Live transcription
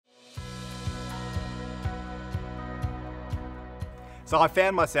So I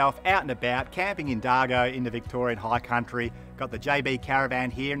found myself out and about camping in Dargo in the Victorian high country. Got the JB caravan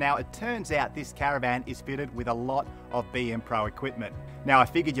here. Now it turns out this caravan is fitted with a lot of BMPRO equipment. Now I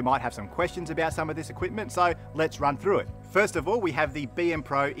figured you might have some questions about some of this equipment, so let's run through it. First of all, we have the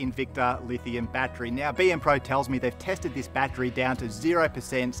BMPRO Invicta Lithium battery. Now BMPRO tells me they've tested this battery down to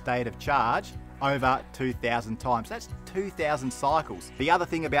 0% state of charge over 2,000 times. That's 2,000 cycles. The other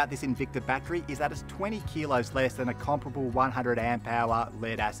thing about this Invicta battery is that it's 20 kilos less than a comparable 100 amp hour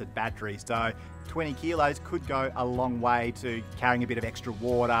lead acid battery. So 20 kilos could go a long way to carrying a bit of extra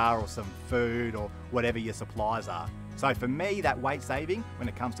water or some food or whatever your supplies are. So for me, that weight saving when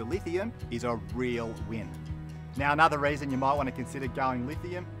it comes to lithium is a real win. Now another reason you might want to consider going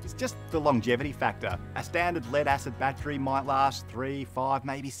lithium is just the longevity factor. A standard lead acid battery might last 3, 5,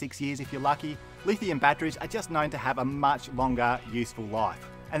 maybe 6 years if you're lucky. Lithium batteries are just known to have a much longer useful life.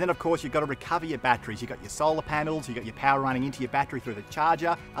 And then of course you've got to recover your batteries. You've got your solar panels, you've got your power running into your battery through the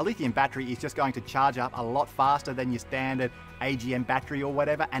charger. A lithium battery is just going to charge up a lot faster than your standard AGM battery or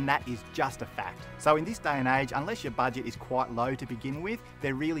whatever, and that is just a fact. So in this day and age, unless your budget is quite low to begin with,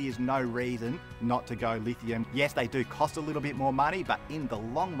 there really is no reason not to go lithium. Yes, they do cost a little bit more money, but in the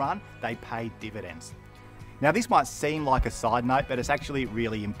long run, they pay dividends. Now this might seem like a side note, but it's actually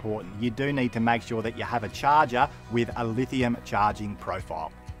really important. You do need to make sure that you have a charger with a lithium charging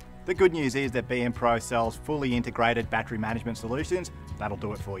profile. The good news is that BMPRO sells fully integrated battery management solutions. That'll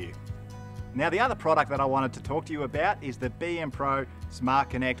do it for you. Now the other product that I wanted to talk to you about is the BMPRO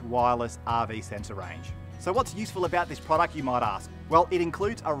SmartConnect wireless RV sensor range. So what's useful about this product, you might ask? Well, it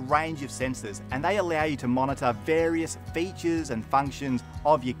includes a range of sensors and they allow you to monitor various features and functions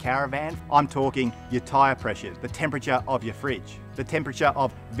of your caravan. I'm talking your tyre pressures, the temperature of your fridge, the temperature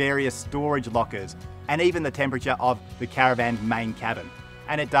of various storage lockers, and even the temperature of the caravan's main cabin.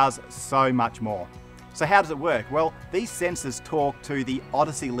 And it does so much more. So how does it work? Well, these sensors talk to the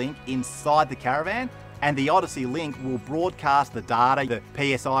Odyssey link inside the caravan, and the Odyssey link will broadcast the data,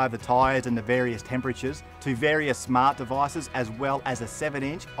 the PSI of the tyres and the various temperatures to various smart devices, as well as a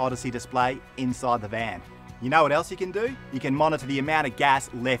 7-inch Odyssey display inside the van. You know what else you can do? You can monitor the amount of gas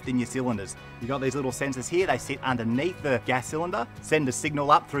left in your cylinders. You've got these little sensors here, they sit underneath the gas cylinder, send a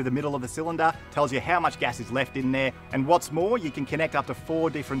signal up through the middle of the cylinder, tells you how much gas is left in there, and what's more, you can connect up to 4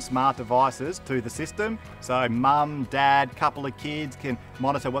 different smart devices to the system. So mum, dad, couple of kids can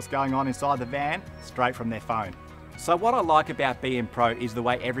monitor what's going on inside the van straight from their phone. So what I like about BMPRO is the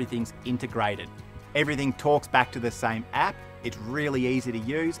way everything's integrated. Everything talks back to the same app, it's really easy to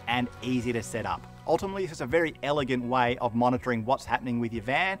use and easy to set up. Ultimately, it's just a very elegant way of monitoring what's happening with your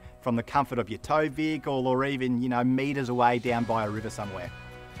van from the comfort of your tow vehicle or even, meters away down by a river somewhere.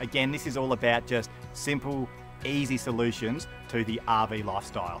 Again, this is all about just simple, easy solutions to the RV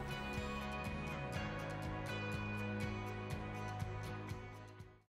lifestyle.